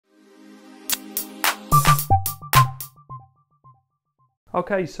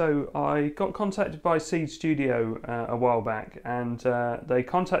Okay, so I got contacted by Seed Studio a while back, and they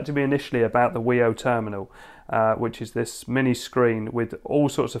contacted me initially about the Wio terminal, which is this mini screen with all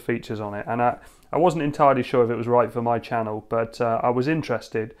sorts of features on it. And I wasn't entirely sure if it was right for my channel, but I was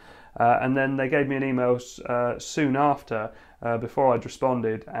interested. And then they gave me an email soon after, before I'd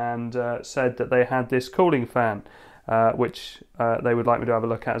responded, and said that they had this cooling fan, which they would like me to have a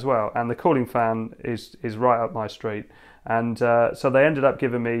look at as well. And the cooling fan is right up my street. And so they ended up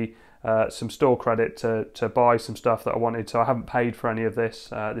giving me some store credit to buy some stuff that I wanted. So I haven't paid for any of this.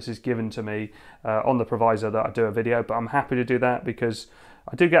 This is given to me on the proviso that I do a video, but I'm happy to do that because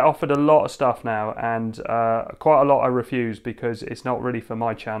I do get offered a lot of stuff now, and quite a lot I refuse because it's not really for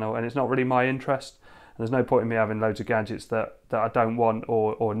my channel and it's not really my interest. And there's no point in me having loads of gadgets that I don't want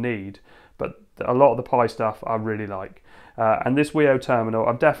or need. But a lot of the Pi stuff I really like. And this Wio terminal,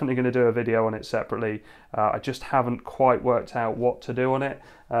 I'm definitely going to do a video on it separately. I just haven't quite worked out what to do on it.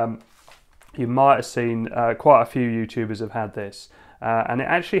 You might have seen quite a few YouTubers have had this. And it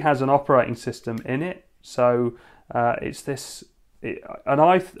actually has an operating system in it. So it's this... and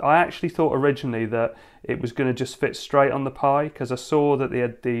I actually thought originally that it was going to just fit straight on the Pi because I saw that they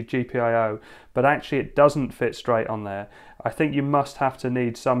had the GPIO, but actually it doesn't fit straight on there. I think you must have to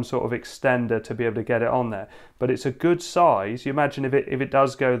need some sort of extender to be able to get it on there. But it's a good size. You imagine if it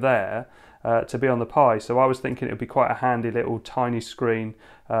does go there to be on the Pi. So I was thinking it would be quite a handy little tiny screen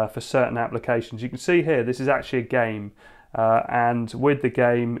for certain applications. You can see here this is actually a game, and with the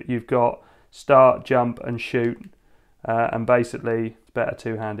game you've got start, jump and shoot. And basically it's better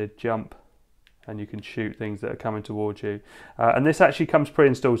two-handed, jump, and you can shoot things that are coming towards you. And this actually comes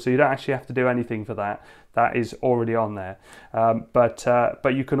pre-installed, so you don't actually have to do anything for that. That is already on there.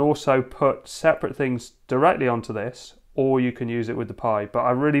 But you can also put separate things directly onto this, or you can use it with the Pi. But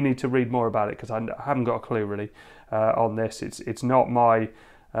I really need to read more about it because I haven't got a clue really on this. It's not my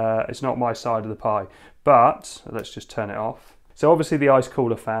side of the Pi. But let's just turn it off. So obviously the ice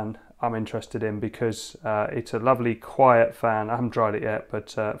cooler fan I'm interested in because it's a lovely quiet fan. I haven't tried it yet,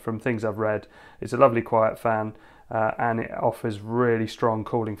 but from things I've read, it's a lovely quiet fan and it offers really strong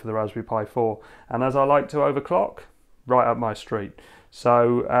cooling for the Raspberry Pi 4. And as I like to overclock, right up my street.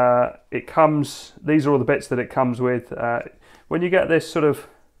 So it comes, these are all the bits that it comes with. When you get this sort of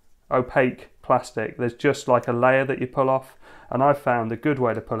opaque plastic, there's just like a layer that you pull off. And I've found a good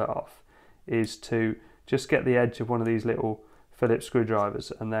way to pull it off is to just get the edge of one of these little Phillips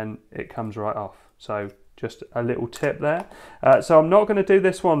screwdrivers and then it comes right off. So just a little tip there. So I'm not going to do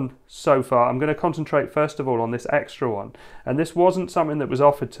this one so far. I'm going to concentrate first of all on this extra one, and this wasn't something that was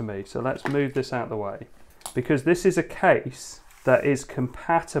offered to me, so let's move this out of the way because this is a case that is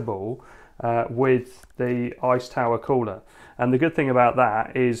compatible with the Ice Tower cooler. And the good thing about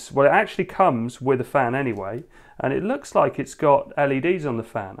that is, well, it actually comes with a fan anyway, and it looks like it's got LEDs on the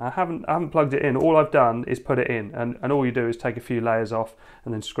fan. I haven't plugged it in. All I've done is put it in, and all you do is take a few layers off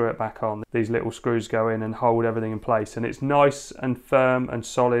and then screw it back on. These little screws go in and hold everything in place, and it's nice and firm and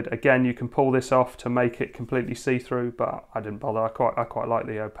solid. Again, you can pull this off to make it completely see-through, but I didn't bother. I quite like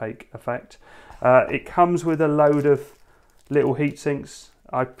the opaque effect. It comes with a load of little heat sinks.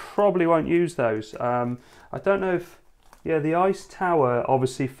 I probably won't use those. I don't know if... yeah, the Ice Tower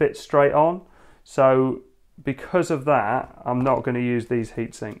obviously fits straight on, so because of that, I'm not going to use these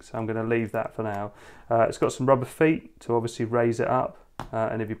heat sinks. I'm going to leave that for now. It's got some rubber feet to obviously raise it up,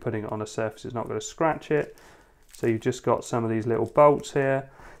 and if you're putting it on a surface, it's not going to scratch it. So you've just got some of these little bolts here.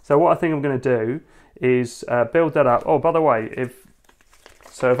 So what I think I'm going to do is build that up. Oh, by the way, if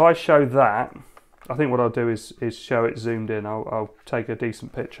I show that, I think what I'll do is show it zoomed in. I'll take a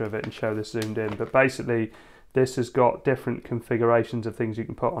decent picture of it and show this zoomed in. But basically, this has got different configurations of things you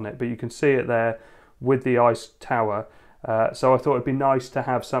can put on it, but you can see it there with the Ice Tower. So I thought it'd be nice to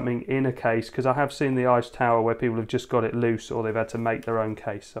have something in a case, because I have seen the Ice Tower where people have just got it loose or they've had to make their own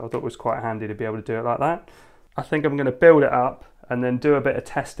case. So I thought it was quite handy to be able to do it like that. I think I'm going to build it up and then do a bit of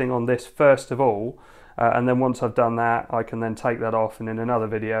testing on this first of all. And then once I've done that, I can then take that off, and in another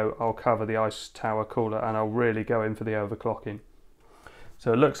video, I'll cover the Ice Tower cooler and I'll really go in for the overclocking.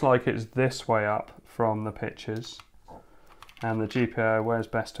 So it looks like it's this way up from the pictures, and the GPIO, where's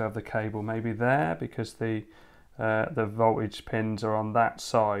best to have the cable? Maybe there, because the voltage pins are on that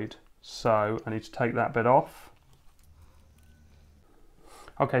side. So I need to take that bit off.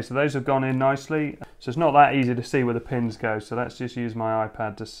 Okay, so those have gone in nicely. So it's not that easy to see where the pins go. So let's just use my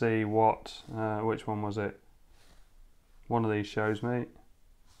iPad to see what, which one was it? One of these shows me.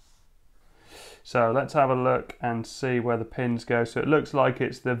 So let's have a look and see where the pins go. So it looks like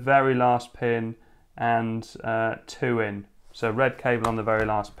it's the very last pin and 2 in. So red cable on the very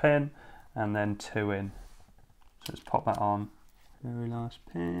last pin and then 2 in. So let's pop that on. very last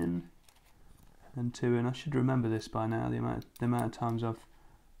pin, and 2 in. I should remember this by now, the amount of times I've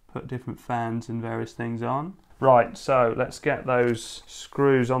put different fans and various things on. Right, so let's get those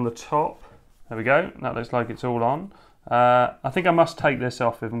screws on the top. There we go, that looks like it's all on. I think I must take this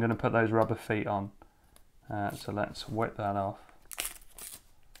off if I'm going to put those rubber feet on. So let's whip that off.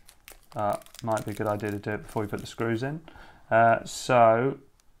 Might be a good idea to do it before we put the screws in. So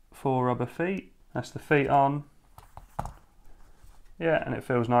 4 rubber feet, that's the feet on. Yeah, and it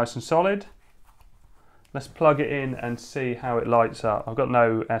feels nice and solid. Let's plug it in and see how it lights up. I've got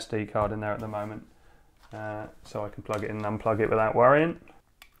no SD card in there at the moment, so I can plug it in and unplug it without worrying.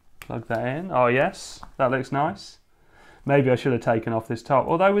 Plug that in. Oh yes, that looks nice. Maybe I should have taken off this top,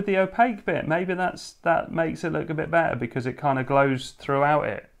 although with the opaque bit, maybe that makes it look a bit better because it kind of glows throughout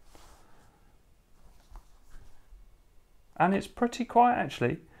it. And it's pretty quiet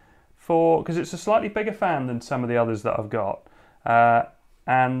actually, because it's a slightly bigger fan than some of the others that I've got.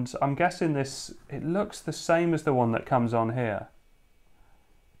 And I'm guessing it looks the same as the one that comes on here.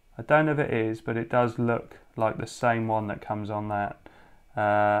 I don't know if it is, but it does look like the same one that comes on that.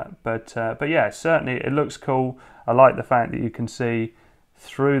 But yeah, certainly it looks cool. I like the fact that you can see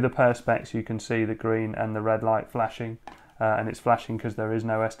through the perspex, you can see the green and the red light flashing, and it's flashing because there is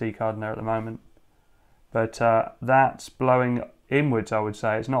no SD card in there at the moment. But that's blowing inwards, I would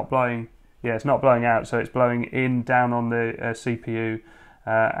say. It's not blowing, yeah, it's not blowing out, so it's blowing in down on the CPU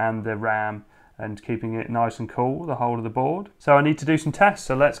and the RAM and keeping it nice and cool, the whole of the board. So I need to do some tests,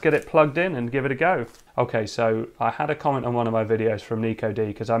 so let's get it plugged in and give it a go. Okay, so I had a comment on one of my videos from NicoD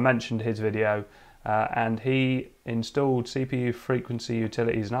because I mentioned his video and he installed CPU frequency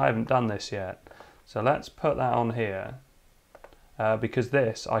utilities, and I haven't done this yet. So let's put that on here. Because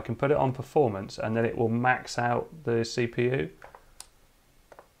this, I can put it on performance and then it will max out the CPU,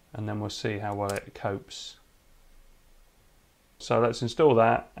 and then we'll see how well it copes. So let's install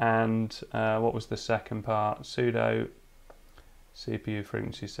that, and what was the second part? Sudo CPU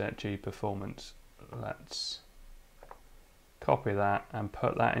frequency set G performance. Let's copy that and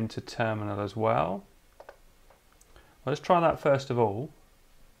put that into terminal as well. Let's try that first of all.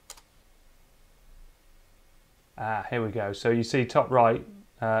 Here we go. So you see top right,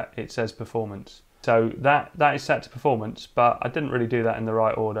 it says performance. So that is set to performance, but I didn't really do that in the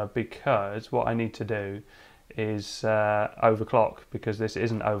right order because what I need to do is overclock, because this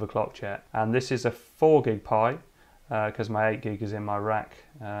isn't overclocked yet. And this is a 4 gig Pi, because my 8 gig is in my rack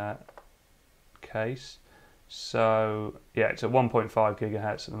case. So yeah, it's at 1.5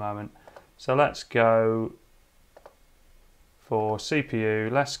 gigahertz at the moment. So let's go for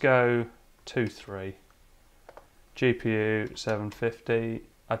CPU, let's go 2.3. GPU 750.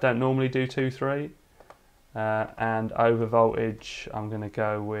 I don't normally do 2.3. And over voltage, I'm going to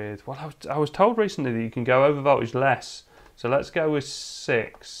go with, well, I was told recently that you can go over voltage less. So let's go with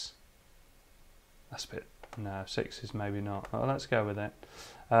 6. That's a bit, no, 6 is maybe not. Well, let's go with it.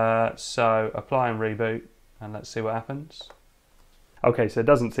 So apply and reboot, and let's see what happens. Okay, so it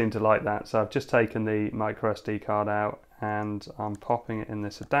doesn't seem to like that. So I've just taken the micro SD card out and I'm popping it in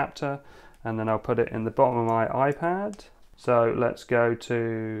this adapter, and then I'll put it in the bottom of my iPad. So let's go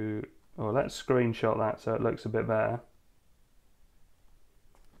to, or let's screenshot that so it looks a bit better.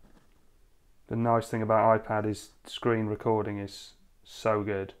 The nice thing about iPad is screen recording is so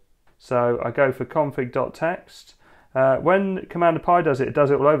good. So I go for config.txt. When Command Pi does it, it does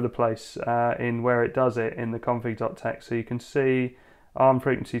it all over the place in where it does it in the config.txt. So you can see ARM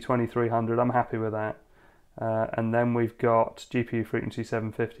frequency 2300, I'm happy with that. And then we've got GPU frequency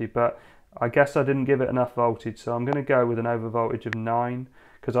 750, but I guess I didn't give it enough voltage, so I'm going to go with an over voltage of 9,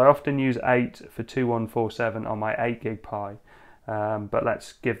 because I often use 8 for 2147 on my 8 gig Pi. But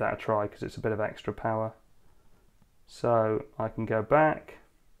let's give that a try because it's a bit of extra power. So I can go back,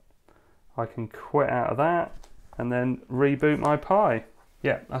 I can quit out of that, and then reboot my Pi.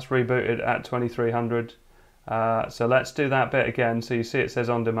 Yeah, that's rebooted at 2300. So let's do that bit again. So you see it says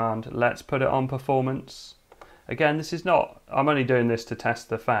on demand. Let's put it on performance. Again, this is not, I'm only doing this to test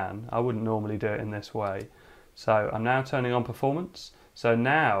the fan. I wouldn't normally do it in this way. So I'm now turning on performance. So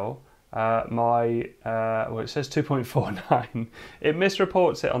now well, it says 2.49. It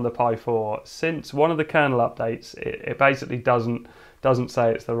misreports it on the Pi 4. Since one of the kernel updates, it basically doesn't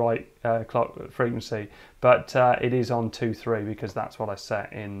say it's the right clock frequency, but it is on 2.3 because that's what I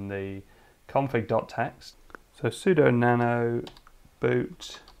set in the config.txt. So sudo nano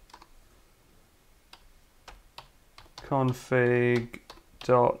boot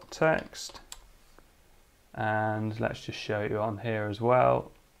config.txt, and let's just show you on here as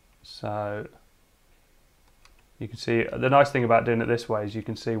well. So you can see the nice thing about doing it this way is you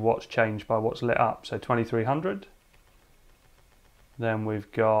can see what's changed by what's lit up. So 2300, Then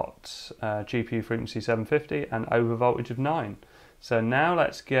we've got GPU frequency 750 and over voltage of 9. So now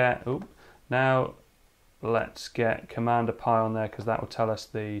let's get Commander Pi on there, because that will tell us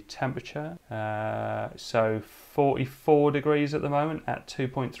the temperature. So 44 degrees at the moment at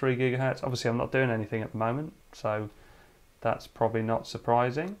 2.3 gigahertz. Obviously I'm not doing anything at the moment, so that's probably not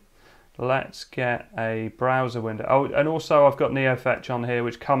surprising. Let's get a browser window. Oh, and also I've got NeoFetch on here,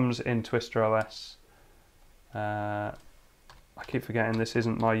 which comes in TwisterOS. I keep forgetting this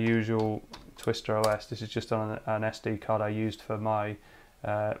isn't my usual TwisterOS. This is just on an SD card I used for my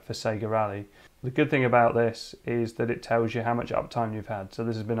for Sega Rally. The good thing about this is that it tells you how much uptime you've had. So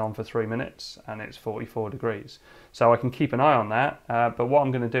this has been on for 3 minutes and it's 44 degrees. So I can keep an eye on that, but what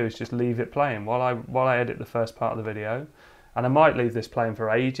I'm going to do is just leave it playing while I edit the first part of the video. And I might leave this playing for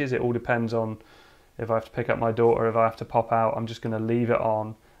ages. It all depends on if I have to pick up my daughter, if I have to pop out. I'm just going to leave it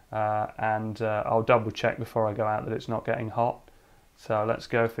on and I'll double check before I go out that it's not getting hot. So let's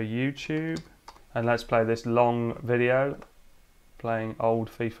go for YouTube and let's play this long video, playing old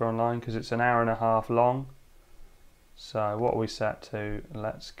FIFA Online, because it's an hour and a half long. So what are we set to?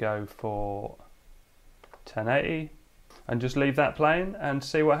 Let's go for 1080 and just leave that playing and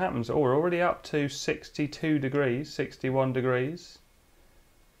see what happens. Oh, we're already up to 62 degrees, 61 degrees.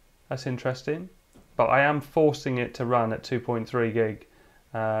 That's interesting. But I am forcing it to run at 2.3 gig.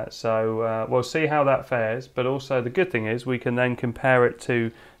 So we'll see how that fares. But also the good thing is we can then compare it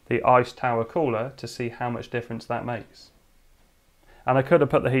to the Ice Tower cooler to see how much difference that makes. And I could have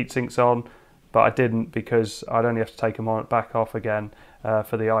put the heat sinks on, but I didn't, because I'd only have to take them back off again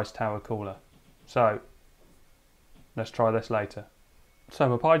for the Ice Tower cooler. So let's try this later. So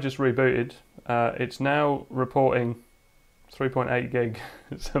my Pi just rebooted. It's now reporting 3.8 gig.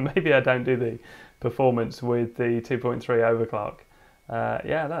 So maybe I don't do the performance with the 2.3 overclock.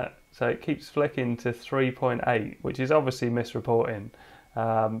 Yeah, that. So it keeps flicking to 3.8, which is obviously misreporting.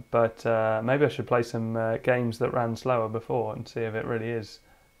 But maybe I should play some games that ran slower before and see if it really is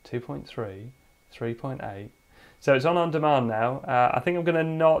 2.3, 3.8. So it's on demand now. I think I'm going to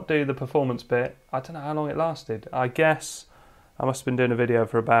not do the performance bit. I don't know how long it lasted. I guess I must have been doing a video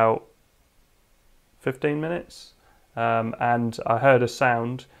for about 15 minutes. And I heard a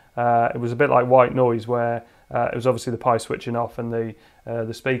sound. It was a bit like white noise, where it was obviously the Pi switching off and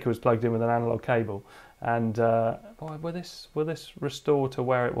the speaker was plugged in with an analog cable. And boy, will this restore to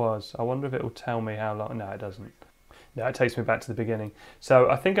where it was? I wonder if it will tell me how long. No, it doesn't. No, it takes me back to the beginning. So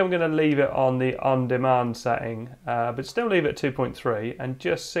I think I'm going to leave it on the on-demand setting, but still leave it at 2.3 and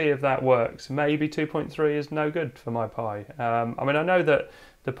just see if that works. Maybe 2.3 is no good for my Pi. I mean, I know that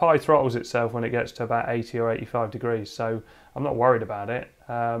the Pi throttles itself when it gets to about 80 or 85 degrees, so I'm not worried about it.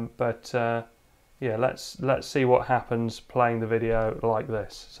 Yeah, let's see what happens playing the video like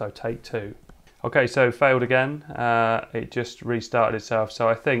this. So take 2. Okay, so failed again. It just restarted itself. So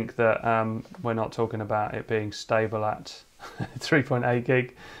I think that we're not talking about it being stable at 3.8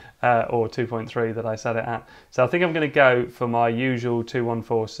 gig or 2.3 that I set it at. So I think I'm going to go for my usual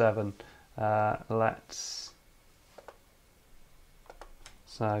 2147.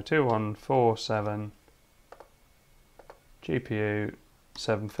 So 2147 GPU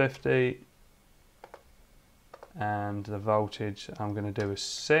 750. And the voltage I'm going to do is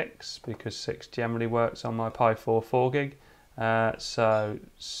 6, because 6 generally works on my Pi 4 gig. So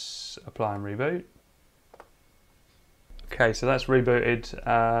apply and reboot. Okay, so that's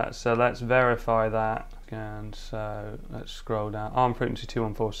rebooted. So let's verify that. And so let's scroll down. ARM frequency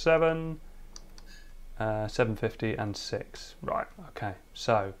 2147, 750 and 6. Right, okay.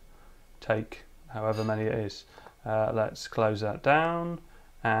 So take however many it is. Let's close that down.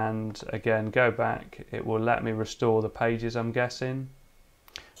 And again, go back. It will let me restore the pages, I'm guessing.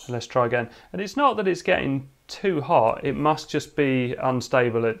 So let's try again. And it's not that it's getting too hot. It must just be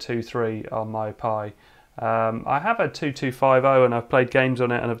unstable at 2.3 on my Pi. I have had 2250 and I've played games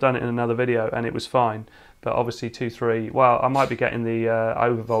on it, and I've done it in another video and it was fine. But obviously 2.3, well, I might be getting the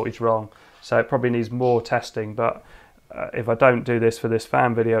over voltage wrong. So it probably needs more testing. But if I don't do this for this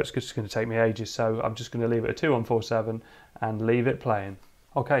fan video, it's just going to take me ages. So I'm just going to leave it at 2147 and leave it playing.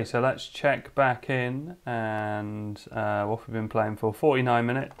 Okay, so let's check back in, and what we've been playing for 49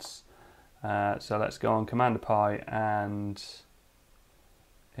 minutes. So let's go on Commander Pi, and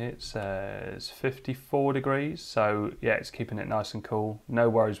it says 54 degrees. So yeah, it's keeping it nice and cool. No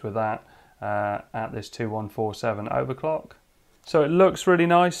worries with that at this 2147 overclock. So it looks really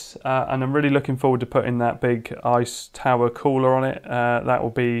nice, and I'm really looking forward to putting that big Ice Tower cooler on it. That will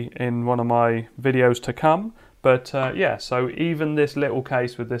be in one of my videos to come. But yeah, so even this little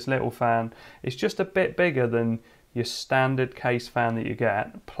case with this little fan, it's just a bit bigger than your standard case fan that you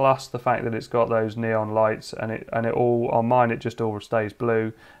get, plus the fact that it's got those neon lights, and it all, on mine it just all stays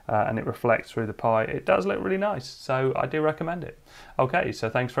blue, and it reflects through the Pi. It does look really nice, so I do recommend it. Okay, so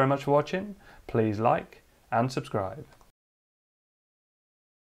thanks very much for watching. Please like and subscribe.